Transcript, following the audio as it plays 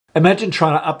Imagine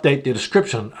trying to update the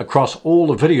description across all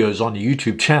the videos on your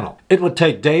YouTube channel. It would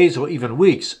take days or even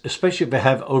weeks, especially if you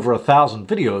have over 1,000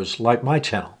 videos like my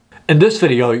channel. In this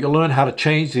video, you'll learn how to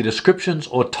change the descriptions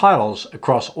or titles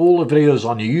across all the videos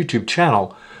on your YouTube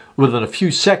channel within a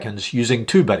few seconds using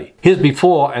TubeBuddy. Here's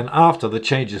before and after the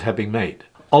changes have been made.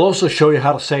 I'll also show you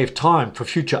how to save time for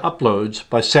future uploads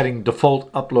by setting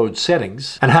default upload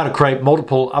settings and how to create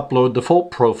multiple upload default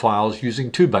profiles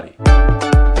using TubeBuddy.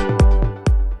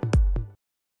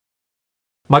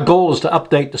 My goal is to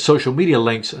update the social media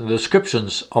links in the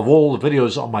descriptions of all the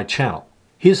videos on my channel.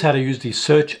 Here's how to use the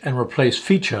search and replace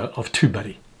feature of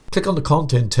TubeBuddy. Click on the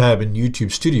content tab in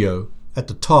YouTube Studio. At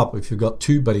the top, if you've got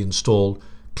TubeBuddy installed,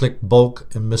 click bulk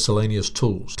and miscellaneous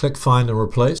tools. Click find and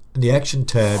replace. In the action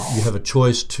tab, you have a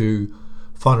choice to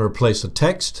find and replace the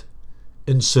text,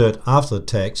 insert after the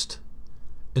text,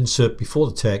 insert before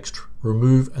the text,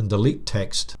 remove and delete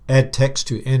text, add text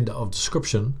to end of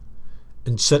description,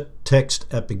 insert text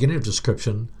at beginning of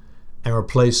description, and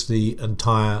replace the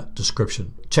entire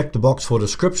description. Check the box for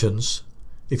descriptions.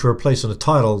 If you're replacing a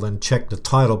title, then check the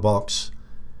title box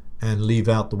and leave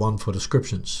out the one for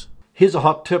descriptions. Here's a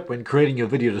hot tip when creating your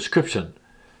video description.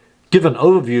 Give an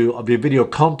overview of your video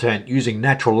content using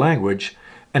natural language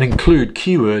and include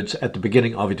keywords at the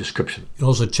beginning of your description. You can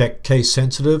also check case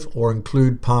sensitive or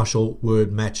include partial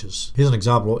word matches. Here's an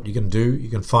example of what you can do. You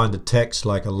can find the text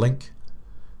like a link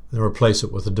and replace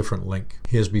it with a different link.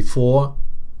 Here's before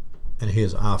and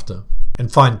here's after. And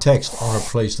find text, I'll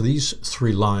replace these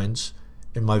 3 lines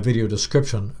in my video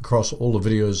description across all the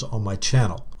videos on my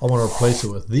channel. I want to replace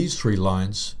it with these 3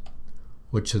 lines,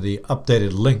 which are the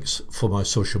updated links for my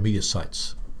social media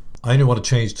sites. I only want to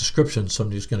change descriptions, so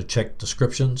I'm just going to check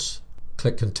descriptions,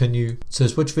 click continue. It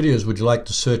says which videos would you like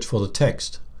to search for the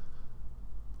text.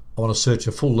 I want to search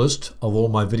a full list of all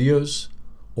my videos,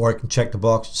 or I can check the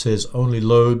box that says only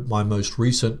load my most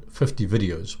recent 50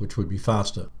 videos, which would be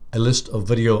faster. A list of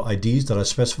video IDs that I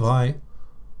specify,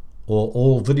 or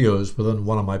all videos within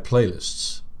one of my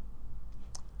playlists.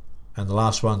 And the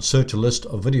last one, search a list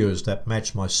of videos that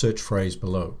match my search phrase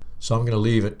below. So I'm going to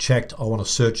leave it checked. I want to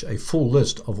search a full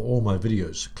list of all my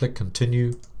videos. Click continue.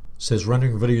 It says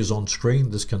rendering videos on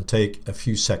screen. This can take a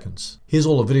few seconds. Here's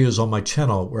all the videos on my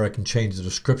channel where I can change the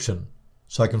description.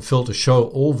 So I can filter show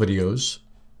all videos,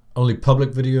 only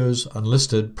public videos,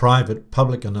 unlisted, private,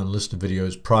 public and unlisted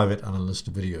videos, private and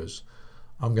unlisted videos.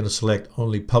 I'm going to select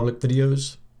only public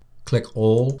videos. Click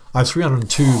all. I have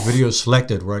 302 videos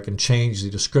selected where I can change the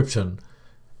description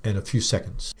in a few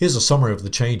seconds. Here's a summary of the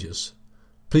changes.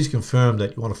 Please confirm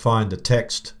that you want to find the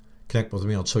text, connect with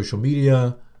me on social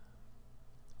media,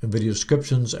 and video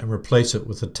descriptions, and replace it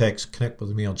with the text, connect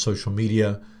with me on social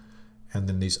media, and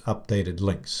then these updated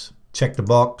links. Check the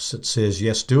box that says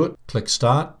yes, do it. Click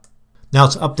start. Now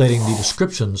it's updating the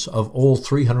descriptions of all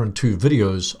 302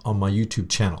 videos on my YouTube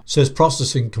channel. It says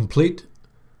processing complete.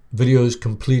 Videos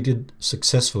completed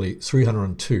successfully,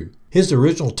 302. Here's the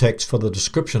original text for the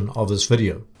description of this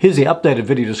video. Here's the updated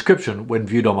video description when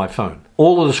viewed on my phone.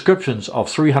 All the descriptions of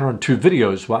 302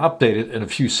 videos were updated in a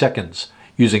few seconds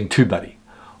using TubeBuddy.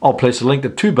 I'll place a link to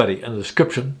TubeBuddy in the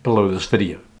description below this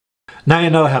video. Now you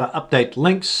know how to update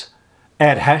links,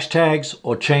 add hashtags,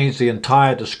 or change the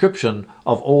entire description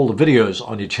of all the videos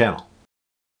on your channel.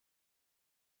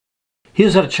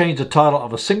 Here's how to change the title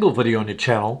of a single video on your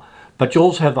channel, but you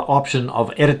also have the option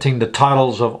of editing the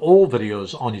titles of all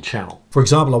videos on your channel. For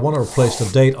example, I want to replace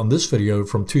the date on this video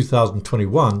from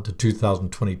 2021 to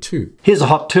 2022. Here's a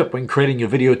hot tip when creating your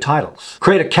video titles.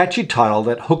 Create a catchy title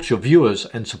that hooks your viewers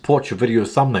and supports your video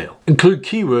thumbnail. Include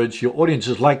keywords your audience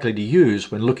is likely to use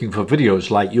when looking for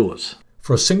videos like yours.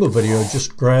 For a single video,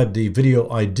 just grab the video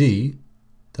ID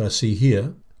that I see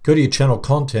here, go to your channel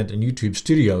content in YouTube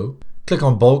Studio, click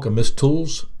on bulk and miss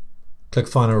tools, click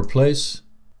find and replace,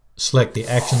 select the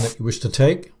action that you wish to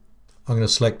take. I'm going to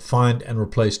select find and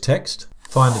replace text.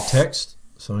 Find the text,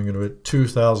 so I'm going to hit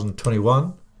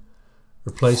 2021,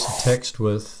 replace the text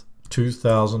with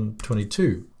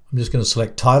 2022. I'm just going to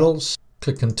select titles,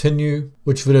 click continue.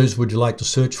 Which videos would you like to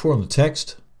search for in the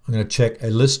text? I'm going to check a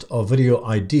list of video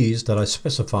IDs that I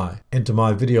specify. Enter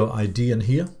my video ID in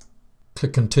here.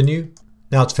 Click continue.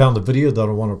 Now it's found the video that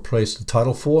I want to replace the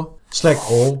title for. Select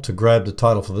all to grab the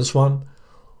title for this one.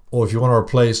 Or if you want to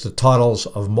replace the titles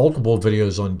of multiple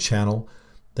videos on your channel,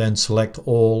 then select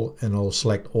all and it'll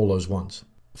select all those ones.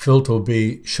 Filter will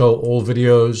be show all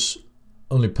videos,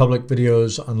 only public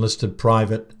videos, unlisted,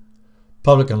 private,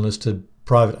 public, unlisted,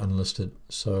 private, unlisted.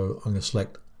 So I'm going to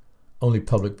select only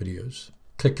public videos.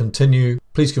 Click continue.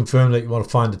 Please confirm that you want to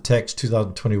find the text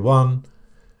 2021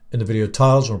 in the video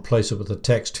titles and replace it with the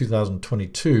text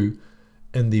 2022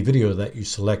 in the video that you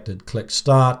selected. Click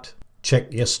Start, check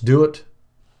Yes, do it,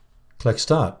 click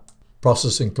Start.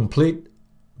 Processing complete,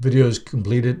 video is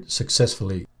completed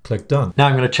successfully. Click Done. Now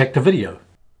I'm going to check the video.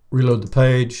 Reload the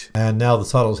page, and now the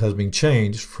title has been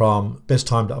changed from Best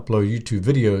Time to Upload YouTube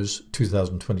Videos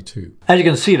 2022. As you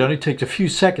can see, it only takes a few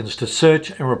seconds to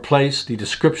search and replace the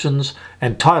descriptions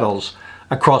and titles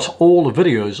across all the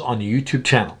videos on your YouTube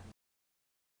channel.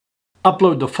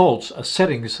 Upload defaults are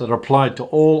settings that are applied to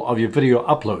all of your video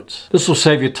uploads. This will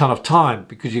save you a ton of time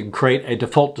because you can create a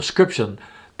default description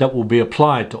that will be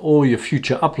applied to all your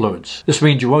future uploads. This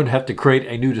means you won't have to create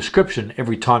a new description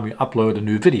every time you upload a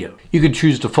new video. You can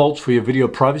choose defaults for your video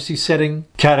privacy setting,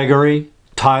 category,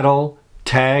 title,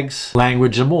 tags,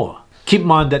 language, and more. Keep in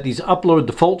mind that these upload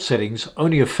default settings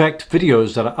only affect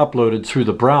videos that are uploaded through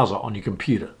the browser on your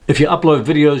computer. If you upload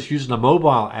videos using a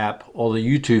mobile app or the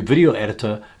YouTube video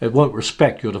editor, it won't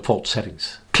respect your default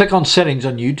settings. Click on Settings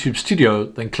on YouTube Studio,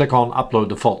 then click on Upload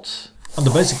Defaults. Under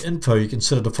Basic Info, you can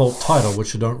set a default title,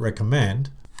 which I don't recommend.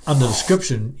 Under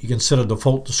Description, you can set a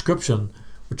default description,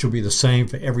 which will be the same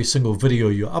for every single video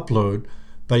you upload,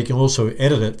 but you can also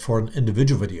edit it for an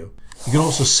individual video. You can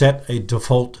also set a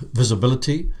default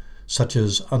visibility, such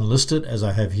as unlisted, as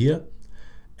I have here,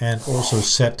 and also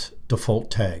set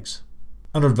default tags.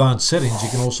 Under Advanced Settings, you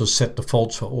can also set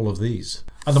defaults for all of these.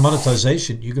 Under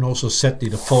Monetization, you can also set the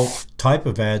default type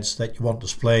of ads that you want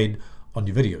displayed on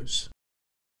your videos.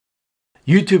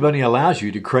 YouTube only allows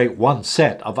you to create one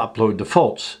set of upload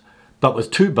defaults, but with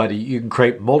TubeBuddy you can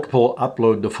create multiple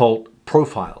upload default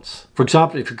profiles. For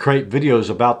example, if you create videos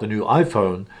about the new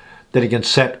iPhone, then you can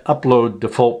set upload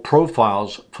default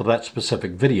profiles for that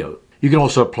specific video. You can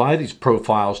also apply these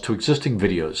profiles to existing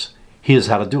videos. Here's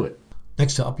how to do it.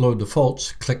 Next to Upload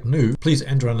Defaults, click New. Please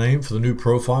enter a name for the new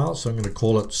profile, so I'm going to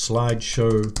call it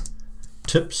Slideshow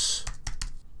Tips,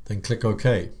 then click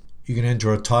OK. You can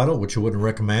enter a title, which I wouldn't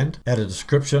recommend, add a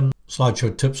description,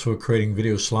 slideshow tips for creating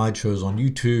video slideshows on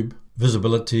YouTube,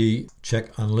 visibility,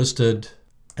 check unlisted,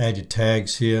 add your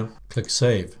tags here, click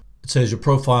Save. It says your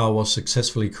profile was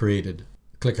successfully created.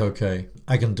 Click OK.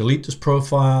 I can delete this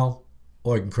profile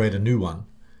or I can create a new one.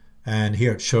 And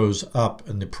here it shows up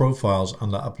in the profiles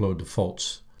under Upload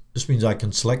Defaults. This means I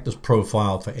can select this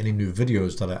profile for any new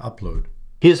videos that I upload.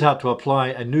 Here's how to apply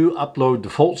a new upload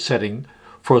default setting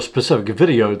for a specific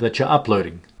video that you're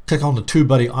uploading. Click on the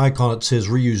TubeBuddy icon. It says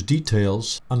Reuse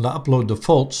Details. Under Upload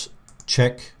Defaults,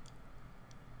 check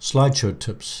Slideshow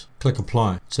Tips. Click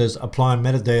Apply. It says Apply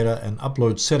Metadata and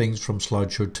Upload Settings from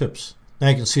Slideshow Tips. Now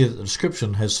you can see that the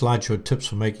description has slideshow tips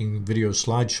for making video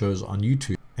slideshows on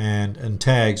YouTube, and in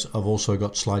tags I've also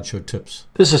got slideshow tips.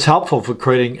 This is helpful for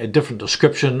creating a different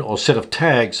description or set of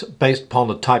tags based upon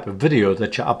the type of video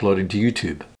that you're uploading to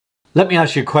YouTube. Let me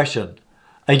ask you a question.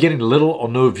 Are you getting little or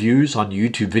no views on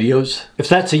YouTube videos? If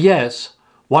that's a yes,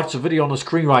 watch the video on the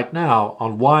screen right now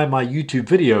on why my YouTube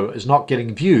video is not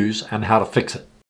getting views and how to fix it.